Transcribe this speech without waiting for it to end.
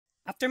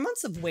After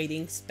months of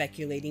waiting,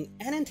 speculating,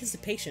 and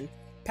anticipation,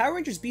 Power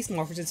Rangers Beast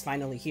Morphers is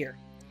finally here.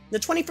 The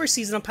 21st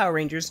season of Power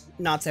Rangers,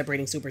 not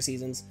separating super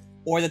seasons,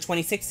 or the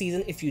 26th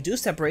season if you do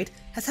separate,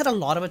 has had a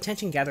lot of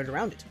attention gathered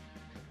around it.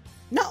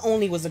 Not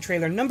only was the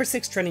trailer number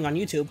 6 trending on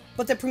YouTube,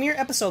 but the premiere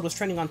episode was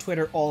trending on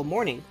Twitter all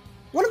morning.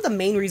 One of the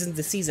main reasons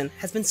this season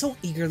has been so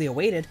eagerly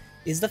awaited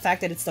is the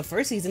fact that it's the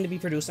first season to be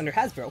produced under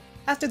Hasbro,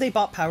 after they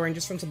bought Power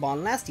Rangers from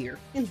Saban last year,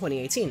 in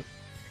 2018.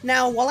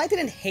 Now, while I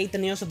didn't hate the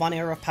Neo Saban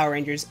era of Power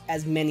Rangers,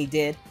 as many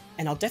did,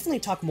 and I'll definitely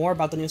talk more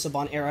about the Neo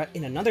Saban era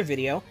in another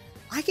video,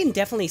 I can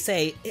definitely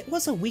say it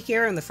was a weak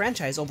era in the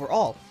franchise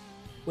overall.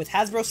 With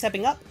Hasbro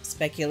stepping up,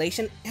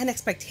 speculation and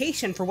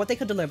expectation for what they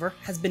could deliver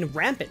has been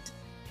rampant.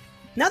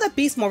 Now that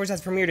Beast Morphers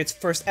has premiered its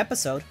first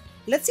episode,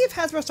 let's see if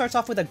Hasbro starts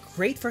off with a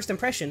great first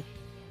impression,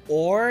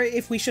 or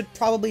if we should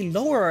probably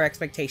lower our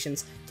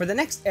expectations for the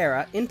next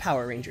era in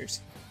Power Rangers.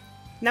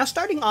 Now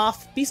starting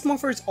off, Beast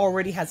Morphers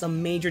already has a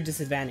major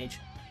disadvantage,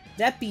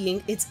 that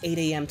being its 8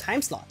 AM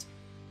time slot.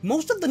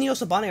 Most of the Neo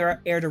Saban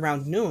era aired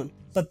around noon,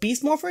 but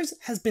Beast Morphers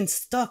has been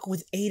stuck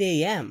with 8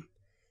 AM.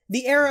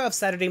 The era of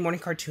Saturday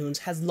morning cartoons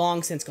has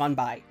long since gone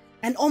by,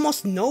 and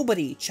almost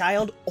nobody,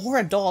 child or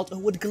adult,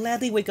 would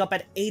gladly wake up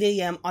at 8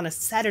 AM on a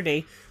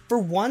Saturday for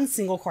one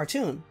single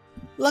cartoon.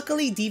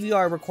 Luckily,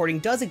 DVR recording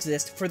does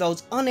exist for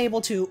those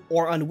unable to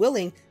or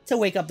unwilling to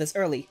wake up this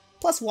early,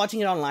 plus watching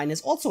it online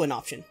is also an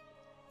option.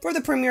 For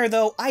the premiere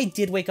though, I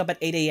did wake up at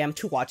 8 AM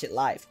to watch it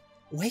live.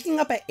 Waking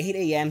up at 8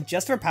 AM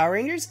just for Power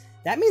Rangers?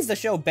 That means the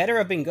show better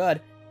have been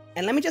good.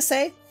 And let me just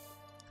say,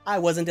 I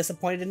wasn't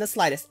disappointed in the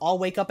slightest. I'll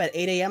wake up at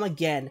 8 AM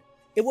again.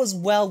 It was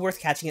well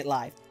worth catching it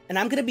live, and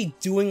I'm gonna be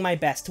doing my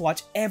best to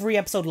watch every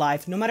episode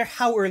live no matter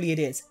how early it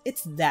is.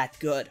 It's that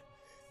good.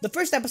 The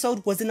first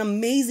episode was an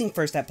amazing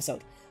first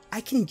episode. I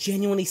can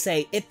genuinely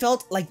say it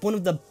felt like one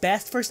of the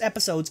best first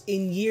episodes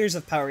in years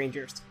of Power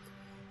Rangers.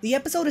 The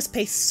episode is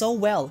paced so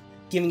well,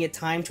 giving it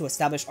time to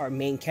establish our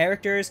main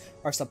characters,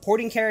 our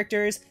supporting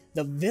characters,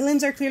 the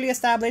villains are clearly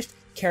established,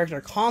 character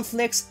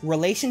conflicts,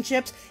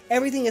 relationships,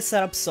 everything is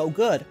set up so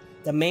good.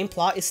 The main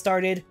plot is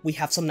started, we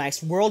have some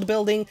nice world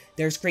building,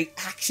 there's great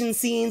action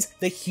scenes,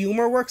 the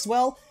humor works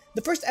well.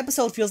 The first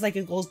episode feels like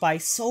it goes by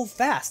so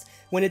fast.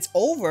 When it's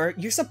over,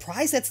 you're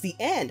surprised that's the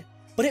end,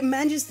 but it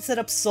manages to set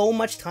up so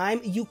much time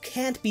you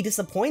can't be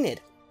disappointed.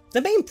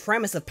 The main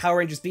premise of Power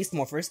Rangers Beast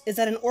Morphers is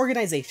that an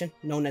organization,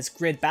 known as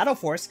Grid Battle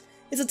Force,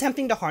 is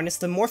attempting to harness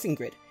the Morphing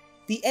Grid,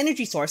 the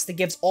energy source that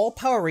gives all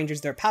Power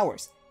Rangers their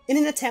powers, in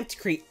an attempt to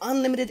create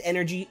unlimited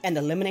energy and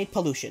eliminate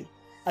pollution.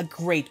 A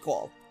great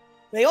goal.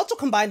 They also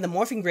combine the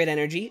Morphing Grid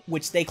energy,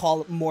 which they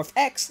call Morph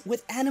X,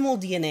 with animal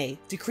DNA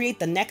to create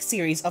the next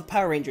series of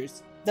Power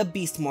Rangers, the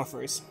Beast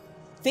Morphers.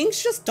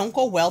 Things just don't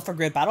go well for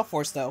Grid Battle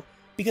Force though,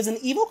 because an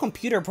evil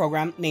computer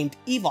program named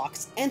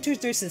Evox enters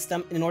their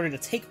system in order to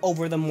take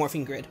over the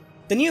Morphing Grid.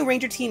 The new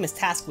Ranger team is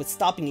tasked with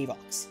stopping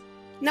Evox.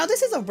 Now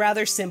this is a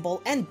rather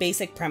simple and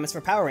basic premise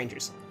for Power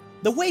Rangers.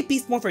 The way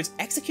Beast Morphers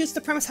executes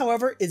the premise,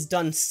 however, is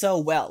done so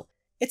well.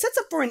 It sets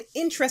up for an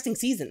interesting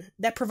season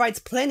that provides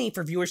plenty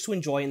for viewers to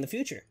enjoy in the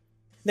future.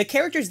 The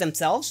characters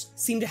themselves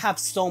seem to have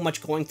so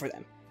much going for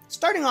them.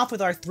 Starting off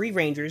with our 3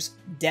 Rangers,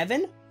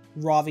 Devin,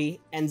 Ravi,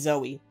 and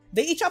Zoe.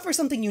 They each offer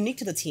something unique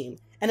to the team,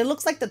 and it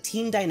looks like the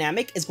team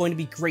dynamic is going to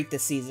be great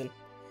this season.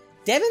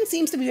 Devin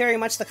seems to be very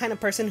much the kind of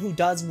person who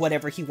does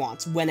whatever he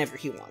wants, whenever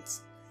he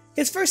wants.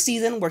 His first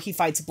season, where he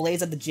fights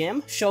Blaze at the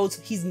gym,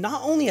 shows he's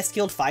not only a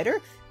skilled fighter,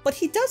 but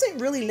he doesn't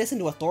really listen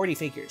to authority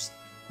figures.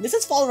 This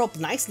is followed up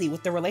nicely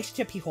with the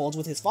relationship he holds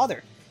with his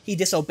father. He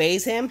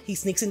disobeys him, he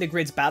sneaks into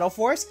Grid's battle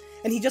force,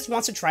 and he just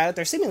wants to try out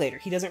their simulator.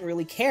 He doesn't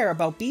really care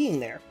about being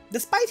there.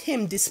 Despite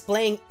him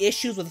displaying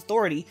issues with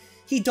authority,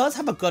 he does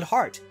have a good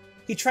heart.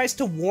 He tries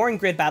to warn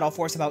Grid Battle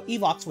Force about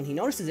Evox when he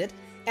notices it,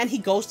 and he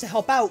goes to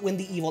help out when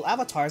the evil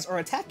avatars are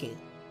attacking.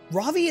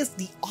 Ravi is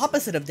the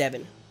opposite of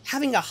Devin,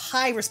 having a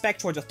high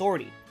respect towards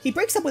authority. He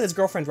breaks up with his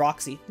girlfriend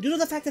Roxy due to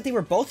the fact that they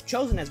were both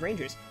chosen as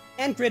Rangers,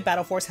 and Grid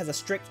Battle Force has a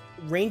strict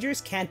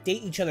Rangers can't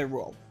date each other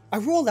rule. A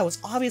rule that was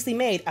obviously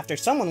made after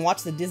someone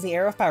watched the Disney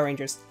era of Power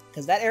Rangers,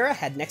 because that era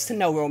had next to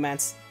no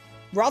romance.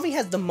 Ravi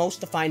has the most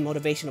defined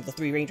motivation of the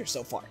 3 Rangers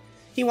so far.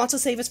 He wants to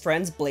save his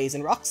friends Blaze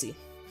and Roxy.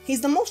 He's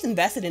the most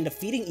invested in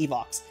defeating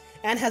Evox,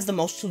 and has the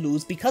most to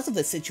lose because of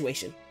this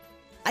situation.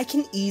 I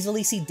can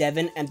easily see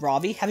Devin and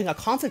Ravi having a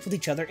conflict with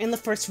each other in the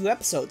first few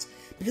episodes,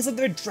 because of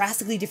their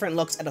drastically different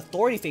looks at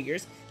authority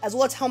figures, as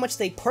well as how much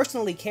they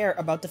personally care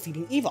about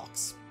defeating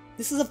Evox.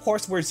 This is of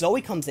course where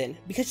Zoe comes in,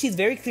 because she's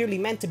very clearly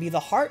meant to be the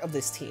heart of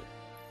this team.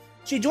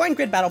 She joined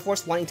Grid Battle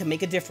Force wanting to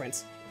make a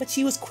difference, but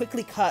she was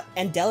quickly cut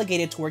and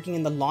delegated to working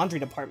in the laundry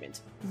department.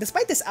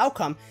 Despite this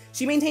outcome,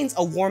 she maintains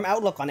a warm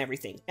outlook on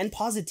everything, and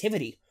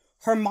positivity.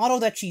 Her motto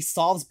that she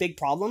solves big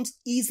problems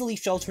easily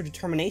shows her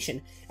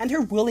determination, and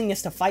her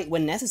willingness to fight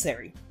when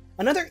necessary.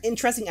 Another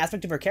interesting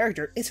aspect of her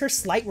character is her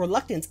slight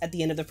reluctance at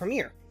the end of the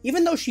premiere.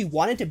 Even though she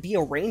wanted to be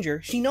a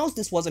Ranger, she knows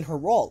this wasn't her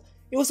role.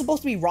 It was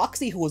supposed to be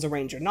Roxy who was a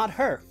Ranger, not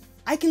her.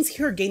 I can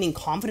see her gaining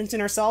confidence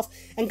in herself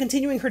and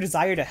continuing her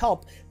desire to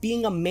help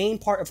being a main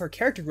part of her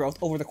character growth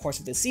over the course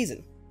of this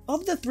season.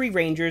 Of the three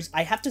Rangers,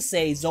 I have to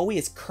say Zoe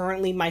is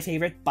currently my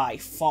favorite by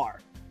far.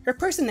 Her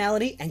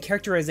personality and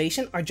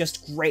characterization are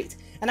just great,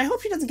 and I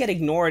hope she doesn't get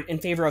ignored in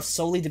favor of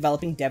solely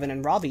developing Devin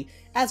and Ravi,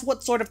 as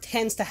what sort of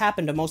tends to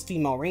happen to most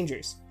female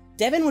Rangers.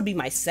 Devin would be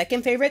my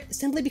second favorite,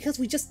 simply because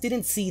we just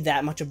didn't see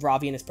that much of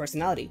Ravi and his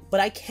personality, but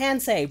I can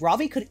say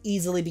Ravi could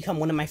easily become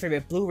one of my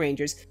favorite Blue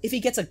Rangers if he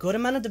gets a good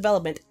amount of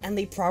development and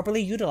they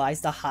properly utilize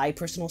the high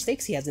personal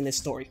stakes he has in this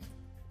story.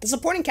 The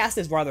supporting cast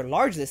is rather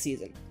large this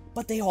season,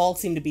 but they all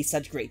seem to be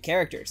such great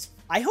characters.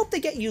 I hope they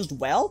get used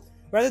well,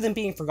 rather than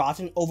being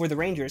forgotten over the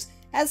Rangers,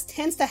 as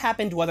tends to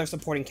happen to other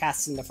supporting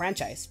casts in the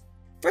franchise.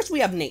 First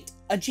we have Nate,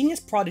 a genius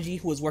prodigy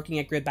who is working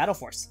at Grid Battle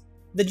Force.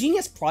 The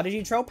genius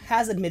prodigy trope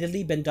has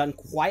admittedly been done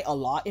quite a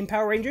lot in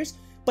Power Rangers,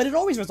 but it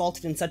always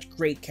resulted in such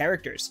great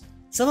characters.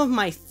 Some of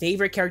my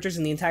favorite characters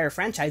in the entire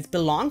franchise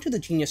belong to the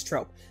genius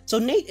trope, so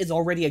Nate is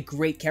already a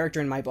great character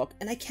in my book,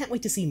 and I can't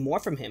wait to see more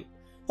from him.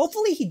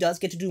 Hopefully he does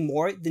get to do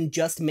more than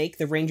just make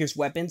the Rangers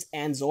weapons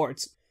and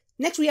Zords.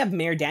 Next we have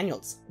Mayor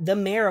Daniels, the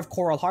mayor of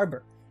Coral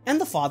Harbor,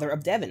 and the father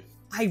of Devin.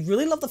 I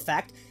really love the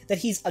fact that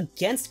he's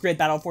against Grid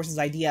Battle Force's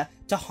idea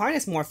to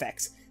harness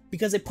Morphex,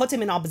 because it puts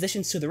him in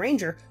opposition to the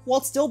Ranger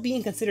while still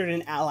being considered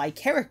an ally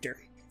character.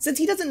 Since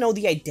he doesn't know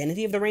the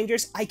identity of the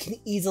Rangers, I can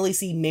easily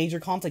see major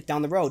conflict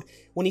down the road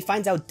when he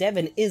finds out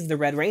Devin is the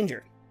Red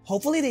Ranger.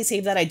 Hopefully they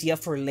save that idea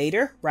for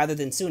later rather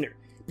than sooner,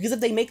 because if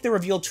they make the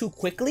reveal too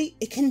quickly,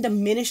 it can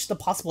diminish the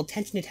possible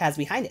tension it has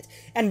behind it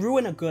and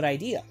ruin a good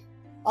idea.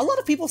 A lot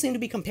of people seem to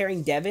be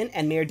comparing Devin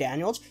and Mayor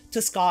Daniels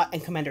to Scott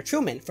and Commander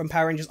Truman from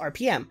Power Rangers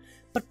RPM,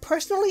 but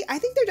personally I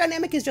think their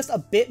dynamic is just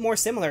a bit more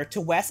similar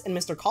to Wes and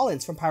Mr.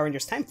 Collins from Power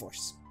Rangers Time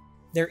Force.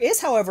 There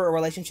is however a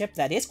relationship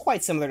that is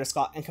quite similar to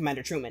Scott and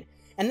Commander Truman,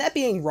 and that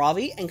being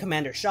Ravi and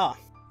Commander Shaw.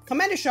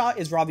 Commander Shaw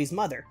is Ravi's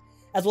mother,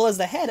 as well as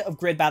the head of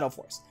Grid Battle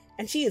Force,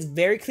 and she is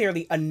very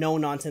clearly a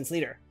no-nonsense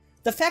leader.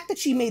 The fact that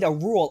she made a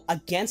rule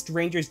against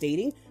Rangers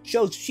dating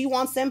shows she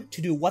wants them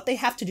to do what they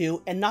have to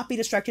do and not be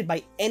distracted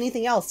by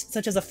anything else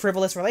such as a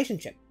frivolous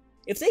relationship.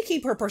 If they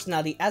keep her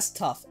personality as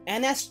tough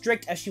and as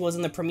strict as she was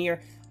in the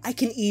premiere, I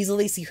can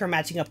easily see her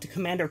matching up to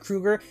Commander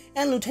Kruger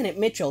and Lieutenant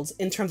Mitchell's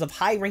in terms of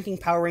high-ranking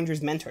Power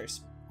Rangers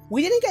mentors.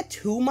 We didn't get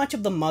too much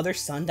of the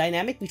mother-son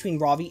dynamic between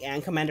Ravi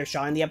and Commander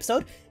Shaw in the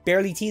episode,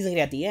 barely teasing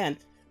it at the end,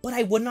 but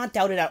I would not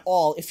doubt it at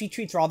all if she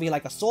treats Ravi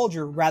like a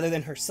soldier rather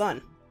than her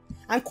son.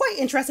 I'm quite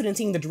interested in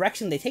seeing the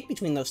direction they take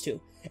between those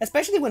two,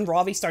 especially when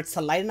Ravi starts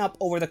to lighten up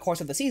over the course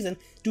of the season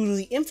due to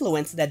the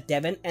influence that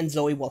Devin and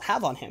Zoe will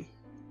have on him.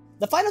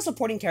 The final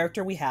supporting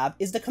character we have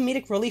is the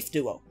comedic relief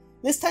duo,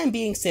 this time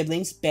being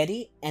siblings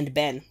Betty and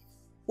Ben.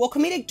 While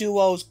comedic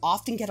duos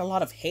often get a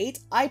lot of hate,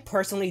 I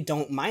personally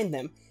don't mind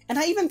them, and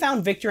I even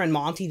found Victor and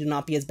Monty to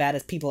not be as bad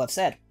as people have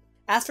said.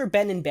 As for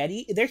Ben and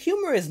Betty, their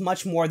humor is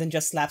much more than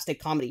just slapstick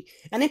comedy,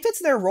 and it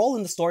fits their role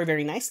in the story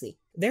very nicely.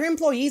 They're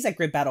employees at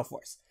Grid Battle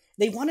Force.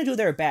 They want to do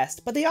their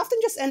best, but they often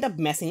just end up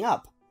messing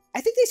up.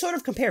 I think they sort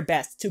of compare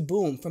best to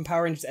Boom from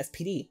Power Rangers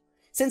SPD,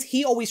 since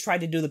he always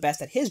tried to do the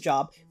best at his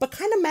job, but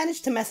kind of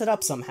managed to mess it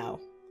up somehow.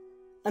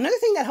 Another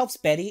thing that helps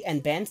Betty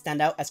and Ben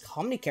stand out as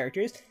comedy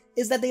characters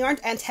is that they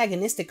aren't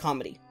antagonistic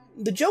comedy.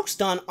 The jokes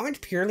done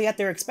aren't purely at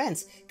their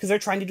expense, because they're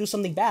trying to do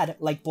something bad,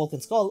 like Bulk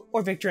and Skull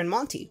or Victor and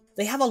Monty.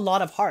 They have a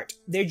lot of heart,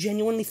 they're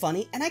genuinely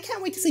funny, and I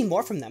can't wait to see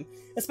more from them,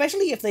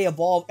 especially if they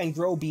evolve and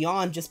grow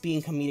beyond just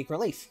being comedic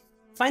relief.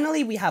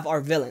 Finally, we have our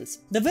villains.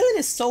 The villain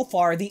is so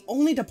far the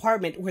only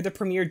department where the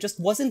premiere just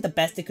wasn't the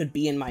best it could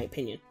be in my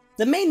opinion.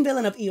 The main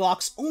villain of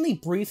Evox only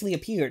briefly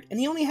appeared, and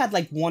he only had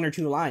like 1 or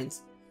 2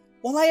 lines.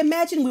 While I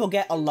imagine we'll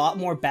get a lot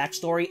more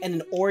backstory and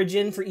an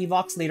origin for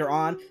Evox later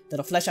on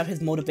that'll flesh out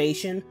his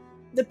motivation,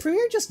 the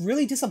premiere just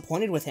really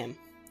disappointed with him.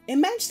 It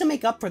managed to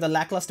make up for the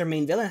lackluster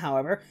main villain,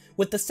 however,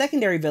 with the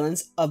secondary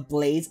villains of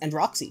Blaze and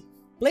Roxy.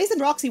 Blaze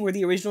and Roxy were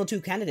the original 2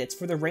 candidates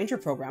for the Ranger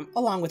program,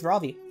 along with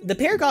Ravi. The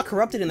pair got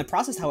corrupted in the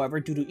process, however,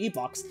 due to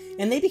Evox,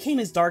 and they became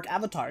his dark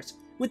avatars,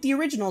 with the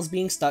originals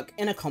being stuck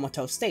in a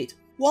comatose state.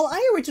 While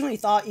I originally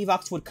thought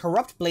Evox would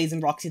corrupt Blaze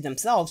and Roxy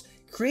themselves,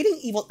 creating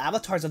evil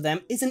avatars of them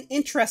is an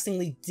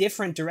interestingly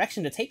different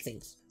direction to take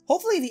things.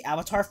 Hopefully the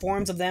avatar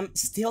forms of them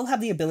still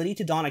have the ability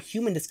to don a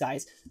human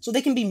disguise, so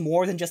they can be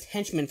more than just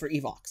henchmen for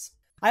Evox.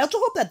 I also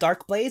hope that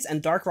Dark Blaze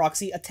and Dark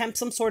Roxy attempt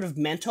some sort of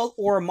mental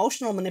or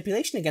emotional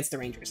manipulation against the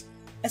Rangers,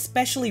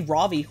 especially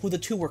Ravi, who the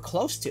two were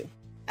close to.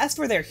 As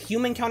for their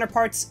human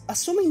counterparts,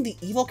 assuming the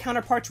evil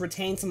counterparts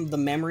retain some of the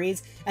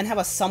memories and have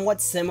a somewhat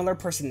similar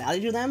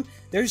personality to them,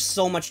 there's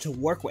so much to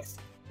work with.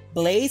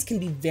 Blaze can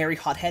be very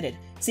hot-headed,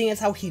 seeing as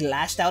how he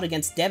lashed out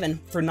against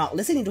Devin for not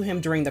listening to him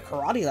during the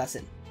karate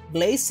lesson.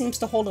 Blaze seems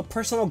to hold a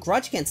personal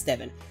grudge against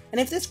Devin, and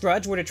if this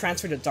grudge were to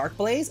transfer to Dark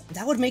Blaze,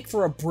 that would make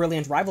for a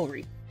brilliant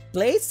rivalry.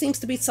 Blaze seems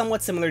to be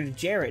somewhat similar to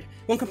Jared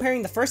when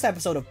comparing the first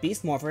episode of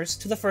Beast Morphers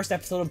to the first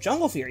episode of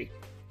Jungle Fury.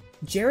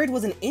 Jared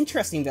was an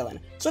interesting villain,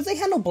 so if they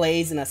handle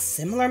Blaze in a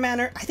similar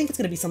manner, I think it's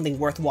going to be something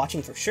worth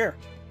watching for sure.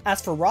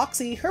 As for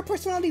Roxy, her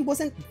personality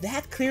wasn't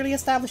that clearly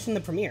established in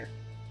the premiere.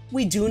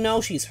 We do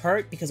know she's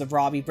hurt because of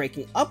Robbie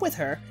breaking up with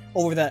her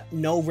over the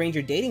no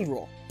Ranger dating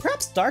rule.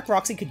 Perhaps Dark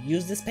Roxy could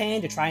use this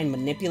pain to try and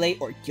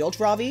manipulate or guilt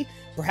Robbie.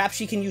 Perhaps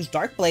she can use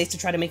Dark Blaze to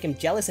try to make him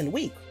jealous and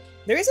weak.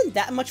 There isn't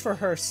that much for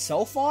her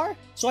so far,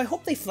 so I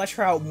hope they flesh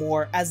her out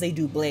more as they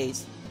do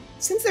Blaze.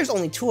 Since there's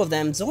only 2 of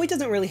them, Zoe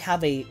doesn't really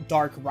have a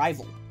dark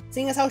rival.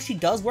 Seeing as how she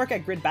does work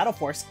at Grid Battle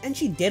Force and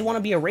she did want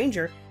to be a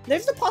Ranger,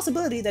 there's the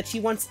possibility that she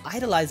once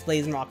idolized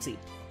Blaze and Roxy,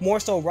 more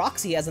so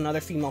Roxy as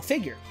another female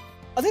figure.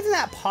 Other than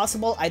that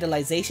possible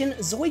idolization,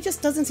 Zoe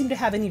just doesn't seem to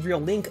have any real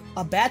link,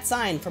 a bad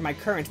sign for my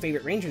current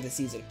favorite Ranger this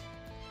season.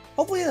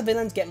 Hopefully the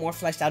villains get more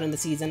fleshed out in the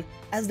season,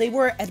 as they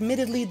were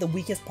admittedly the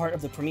weakest part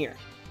of the premiere.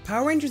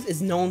 Power Rangers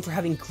is known for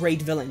having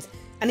great villains,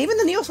 and even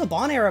the Neo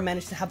Saban era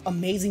managed to have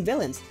amazing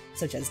villains,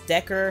 such as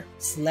Decker,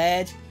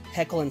 Sledge,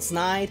 Heckle and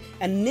Snide,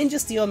 and Ninja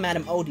Steel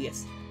Madame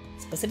Odious.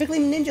 Specifically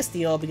Ninja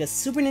Steel because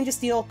Super Ninja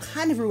Steel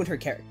kind of ruined her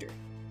character.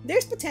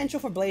 There's potential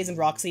for Blaze and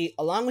Roxy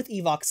along with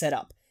Evox set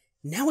up.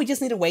 Now we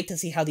just need to wait to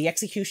see how the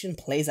execution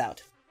plays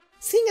out.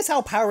 Seeing as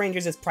how Power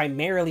Rangers is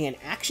primarily an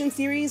action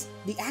series,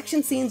 the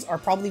action scenes are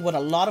probably what a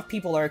lot of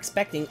people are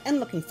expecting and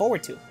looking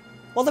forward to.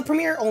 While the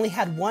premiere only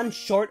had one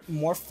short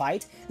morph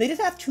fight, they did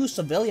have 2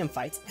 civilian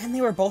fights, and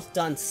they were both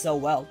done so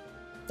well.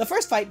 The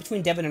first fight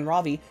between Devin and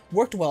Robbie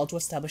worked well to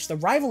establish the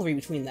rivalry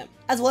between them,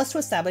 as well as to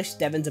establish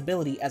Devin's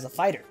ability as a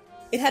fighter.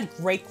 It had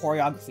great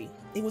choreography,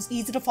 it was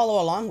easy to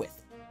follow along with.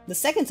 The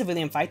second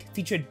civilian fight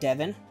featured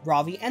Devin,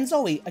 Robbie, and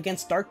Zoe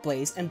against Dark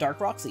Blaze and Dark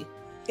Roxy.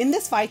 In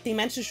this fight, they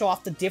managed to show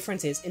off the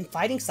differences in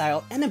fighting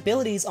style and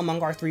abilities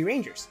among our 3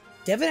 Rangers.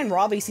 Devin and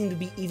Robbie seemed to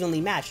be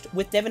evenly matched,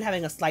 with Devin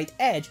having a slight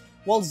edge,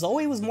 while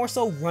Zoe was more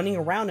so running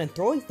around and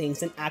throwing things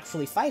than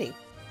actually fighting.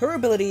 Her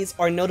abilities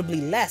are notably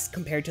less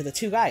compared to the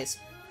 2 guys.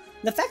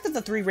 The fact that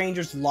the 3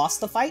 Rangers lost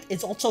the fight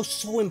is also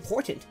so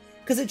important,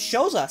 because it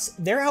shows us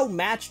they're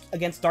outmatched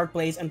against Dark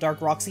Blaze and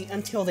Dark Roxy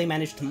until they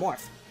managed to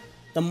morph.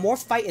 The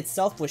morph fight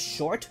itself was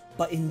short,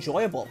 but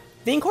enjoyable.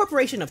 The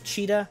incorporation of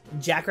Cheetah,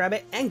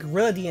 Jackrabbit, and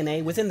Gorilla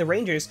DNA within the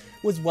Rangers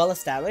was well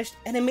established,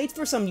 and it made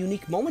for some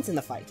unique moments in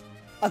the fight.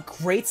 A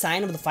great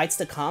sign of the fights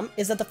to come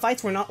is that the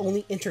fights were not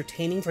only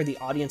entertaining for the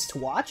audience to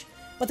watch,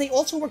 but they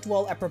also worked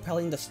well at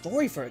propelling the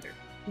story further.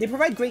 They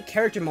provide great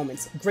character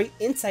moments, great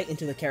insight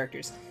into the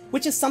characters,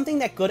 which is something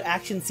that good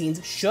action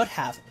scenes should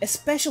have,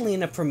 especially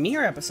in a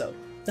premiere episode.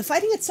 The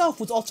fighting itself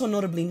was also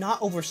notably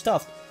not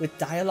overstuffed with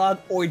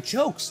dialogue or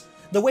jokes,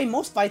 the way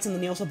most fights in the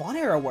Neo Saban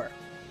era were.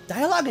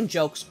 Dialogue and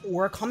jokes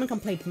were a common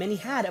complaint many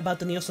had about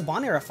the Neo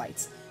Saban era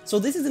fights, so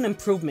this is an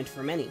improvement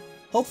for many.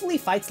 Hopefully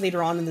fights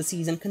later on in the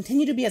season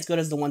continue to be as good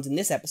as the ones in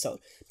this episode,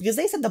 because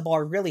they set the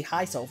bar really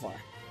high so far.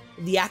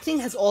 The acting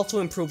has also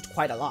improved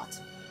quite a lot.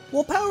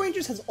 While Power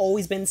Rangers has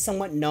always been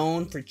somewhat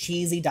known for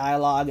cheesy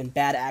dialogue and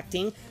bad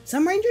acting,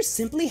 some Rangers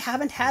simply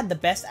haven't had the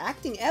best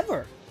acting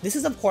ever. This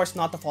is of course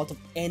not the fault of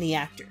any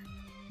actor.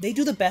 They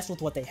do the best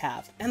with what they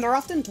have, and they're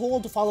often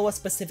told to follow a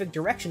specific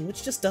direction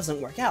which just doesn't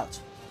work out.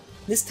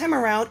 This time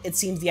around, it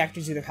seems the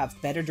actors either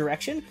have better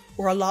direction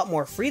or a lot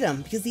more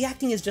freedom because the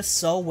acting is just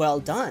so well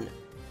done.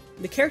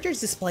 The characters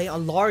display a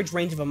large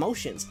range of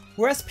emotions,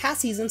 whereas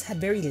past seasons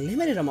had very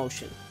limited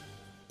emotion.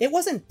 It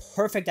wasn't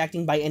perfect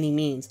acting by any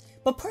means,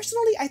 but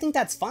personally I think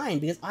that's fine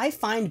because I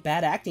find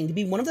bad acting to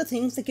be one of the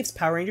things that gives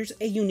Power Rangers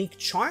a unique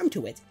charm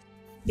to it.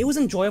 It was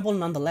enjoyable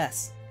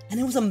nonetheless, and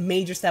it was a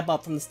major step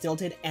up from the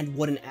stilted and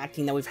wooden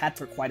acting that we've had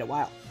for quite a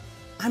while.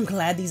 I'm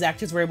glad these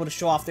actors were able to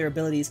show off their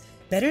abilities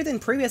better than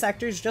previous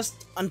actors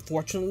just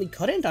unfortunately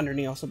couldn't under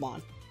Neo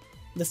Saban.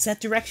 The set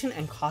direction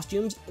and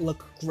costumes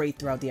look great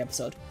throughout the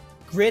episode.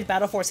 Grid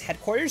Battle Force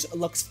headquarters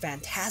looks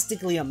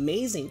fantastically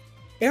amazing.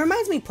 It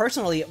reminds me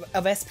personally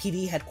of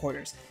SPD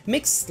headquarters,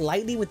 mixed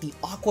slightly with the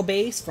Aqua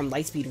Base from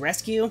Lightspeed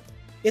Rescue.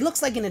 It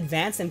looks like an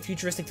advanced and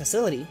futuristic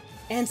facility,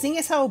 and seeing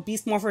as how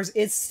Beast Morphers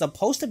is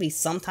supposed to be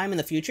sometime in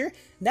the future,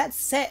 that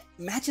set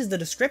matches the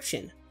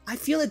description. I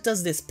feel it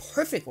does this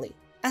perfectly.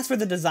 As for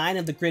the design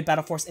of the Grid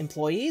Battle Force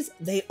employees,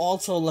 they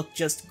also look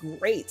just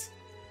great.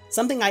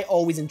 Something I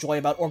always enjoy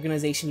about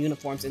organization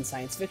uniforms in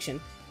science fiction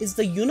is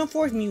the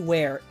uniform you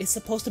wear is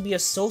supposed to be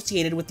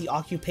associated with the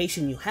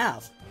occupation you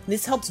have.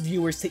 This helps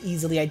viewers to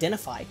easily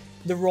identify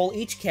the role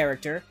each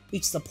character,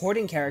 each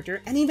supporting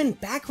character, and even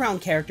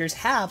background characters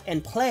have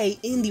and play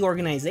in the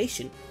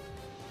organization.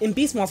 In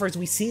Beast Morphers,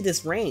 we see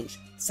this range.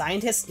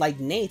 Scientists like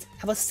Nate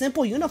have a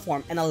simple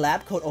uniform and a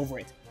lab coat over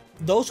it.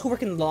 Those who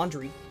work in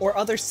laundry or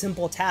other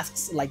simple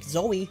tasks like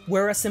Zoe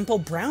wear a simple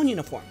brown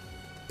uniform.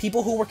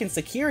 People who work in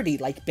security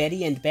like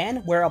Betty and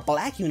Ben wear a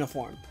black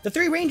uniform. The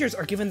 3 Rangers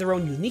are given their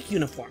own unique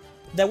uniform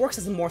that works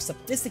as a more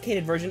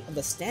sophisticated version of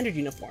the standard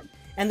uniform,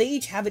 and they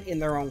each have it in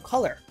their own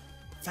color.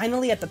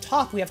 Finally, at the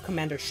top we have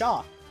Commander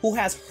Shaw, who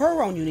has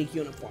her own unique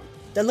uniform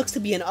that looks to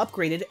be an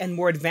upgraded and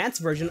more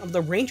advanced version of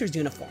the Rangers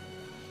uniform.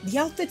 The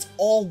outfits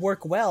all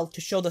work well to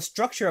show the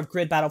structure of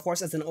Grid Battle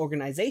Force as an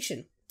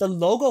organization. The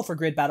logo for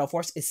Grid Battle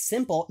Force is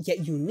simple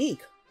yet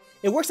unique.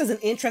 It works as an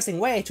interesting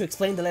way to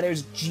explain the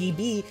letters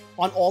GB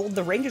on all of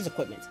the Rangers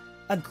equipment.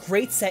 A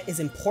great set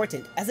is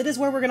important, as it is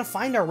where we're going to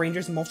find our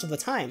Rangers most of the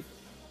time.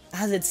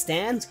 As it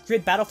stands,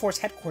 Grid Battle Force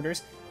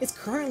Headquarters is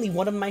currently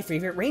one of my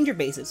favorite Ranger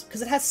bases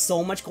because it has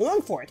so much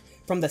going for it,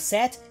 from the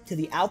set, to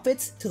the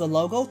outfits, to the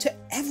logo, to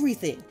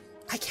everything.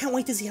 I can't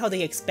wait to see how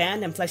they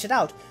expand and flesh it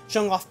out,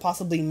 showing off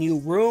possibly new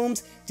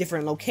rooms,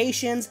 different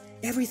locations.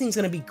 Everything's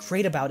going to be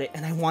great about it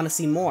and I want to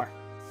see more.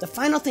 The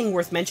final thing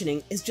worth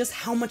mentioning is just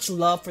how much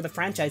love for the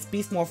franchise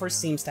Beast Morphers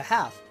seems to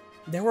have.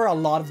 There were a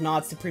lot of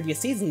nods to previous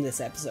seasons in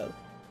this episode.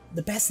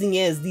 The best thing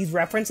is, these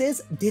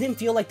references didn't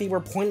feel like they were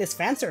pointless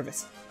fan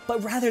service,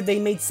 but rather they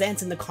made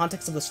sense in the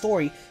context of the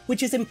story,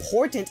 which is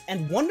important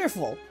and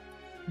wonderful.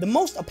 The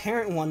most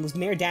apparent one was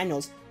Mayor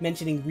Daniels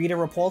mentioning Rita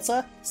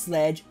Repulsa,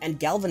 Sledge, and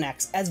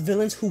Galvanax as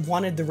villains who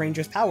wanted the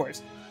Rangers'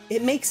 powers.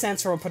 It makes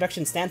sense from a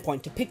production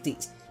standpoint to pick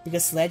these,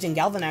 because Sledge and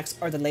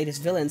Galvanax are the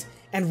latest villains,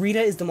 and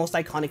Rita is the most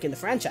iconic in the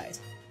franchise.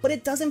 But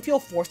it doesn't feel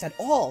forced at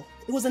all.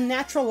 It was a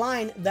natural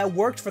line that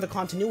worked for the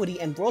continuity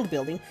and world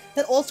building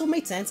that also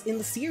made sense in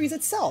the series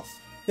itself.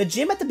 The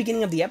gym at the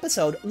beginning of the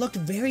episode looked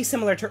very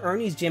similar to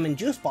Ernie's gym in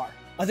Juice Bar.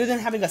 Other than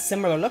having a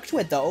similar look to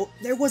it though,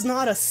 there was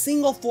not a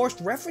single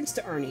forced reference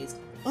to Ernie's.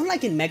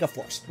 Unlike in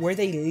Megaforce, where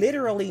they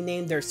literally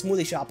named their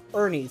smoothie shop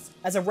Ernie's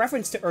as a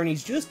reference to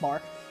Ernie's Juice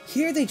Bar,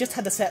 here they just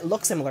had the set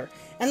look similar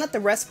and let the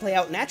rest play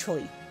out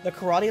naturally. The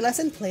karate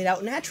lesson played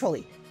out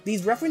naturally.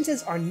 These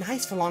references are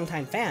nice for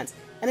longtime fans,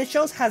 and it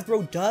shows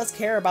Hasbro does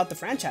care about the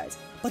franchise,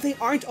 but they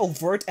aren't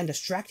overt and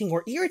distracting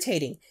or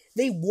irritating.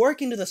 They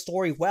work into the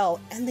story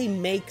well, and they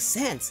make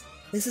sense.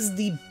 This is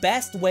the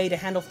best way to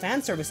handle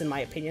fan service in my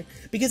opinion,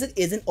 because it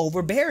isn't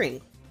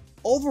overbearing.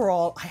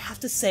 Overall, I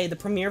have to say the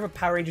premiere of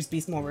Power Rangers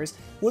Beast Morphers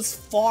was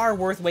far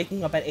worth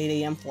waking up at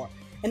 8 AM for,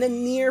 and a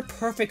near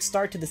perfect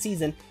start to the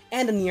season,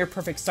 and a near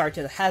perfect start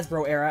to the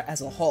Hasbro era as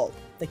a whole.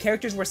 The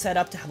characters were set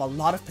up to have a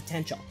lot of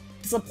potential.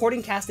 The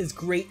supporting cast is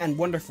great and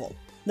wonderful.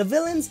 The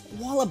villains,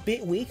 while a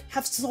bit weak,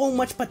 have so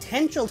much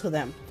potential to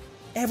them.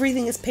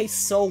 Everything is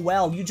paced so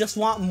well, you just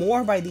want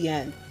more by the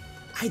end.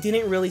 I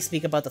didn't really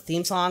speak about the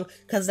theme song,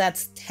 cause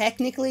that's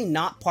technically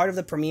not part of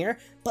the premiere,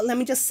 but let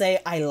me just say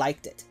I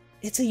liked it.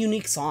 It's a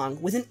unique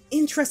song, with an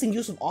interesting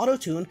use of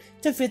auto-tune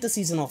to fit the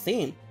seasonal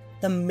theme.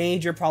 The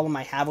major problem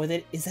I have with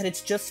it is that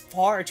it's just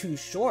far too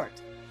short.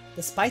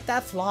 Despite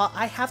that flaw,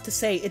 I have to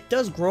say it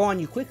does grow on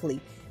you quickly,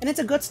 and it's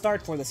a good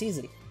start for the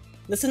season.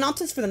 The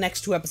synopsis for the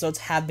next 2 episodes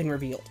have been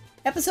revealed.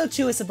 Episode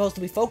 2 is supposed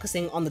to be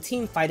focusing on the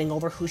team fighting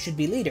over who should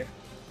be leader.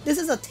 This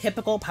is a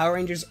typical Power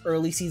Rangers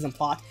early season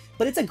plot,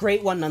 but it's a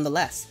great one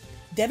nonetheless.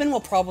 Devin will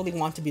probably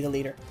want to be the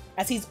leader,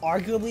 as he's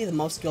arguably the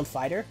most skilled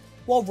fighter,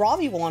 while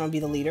Ravi will want to be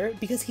the leader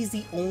because he's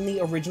the only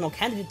original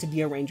candidate to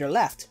be a Ranger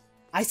left.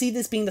 I see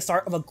this being the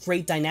start of a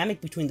great dynamic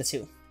between the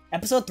two.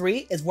 Episode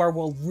 3 is where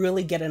we'll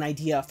really get an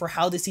idea for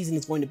how this season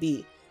is going to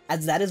be,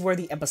 as that is where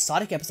the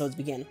episodic episodes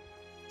begin.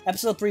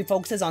 Episode 3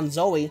 focuses on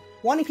Zoe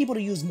wanting people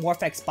to use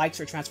Morphex bikes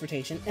for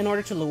transportation in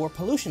order to lower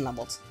pollution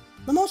levels.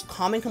 The most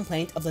common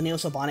complaint of the Neo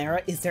Saban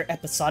era is their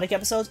episodic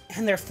episodes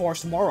and their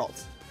forced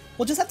morals.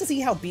 We'll just have to see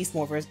how Beast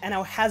Morphers and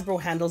how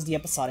Hasbro handles the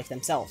episodic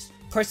themselves.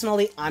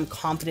 Personally, I'm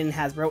confident in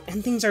Hasbro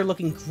and things are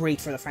looking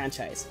great for the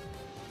franchise.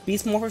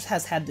 Beast Morphers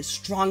has had the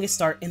strongest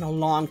start in a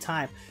long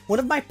time, one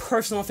of my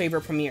personal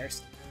favorite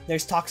premieres.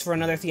 There's talks for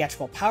another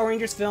theatrical Power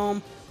Rangers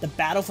film, the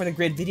Battle for the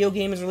Grid video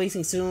game is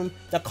releasing soon,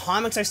 the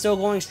comics are still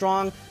going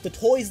strong, the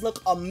toys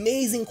look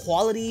amazing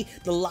quality,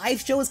 the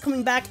live show is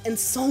coming back, and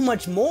so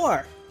much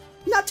more!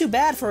 Not too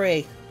bad for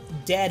a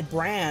dead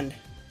brand,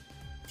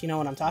 if you know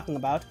what I'm talking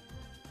about.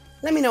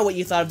 Let me know what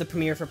you thought of the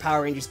premiere for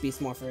Power Rangers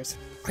Beast Morphers.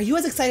 Are you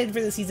as excited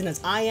for the season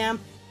as I am,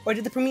 or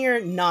did the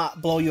premiere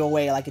not blow you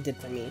away like it did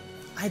for me?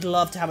 I'd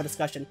love to have a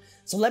discussion,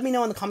 so let me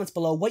know in the comments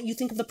below what you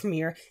think of the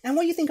premiere and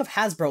what you think of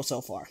Hasbro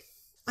so far.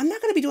 I'm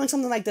not going to be doing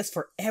something like this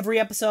for every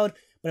episode,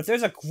 but if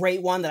there's a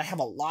great one that I have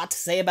a lot to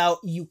say about,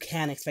 you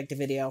can expect a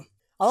video.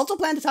 I'll also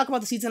plan to talk about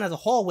the season as a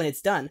whole when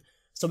it's done,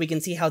 so we can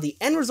see how the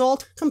end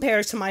result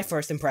compares to my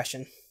first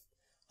impression.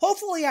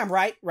 Hopefully I'm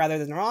right rather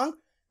than wrong,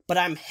 but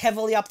I'm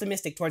heavily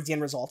optimistic towards the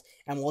end result,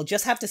 and we'll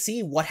just have to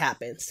see what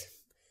happens.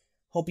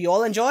 Hope you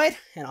all enjoyed,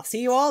 and I'll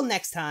see you all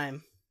next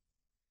time.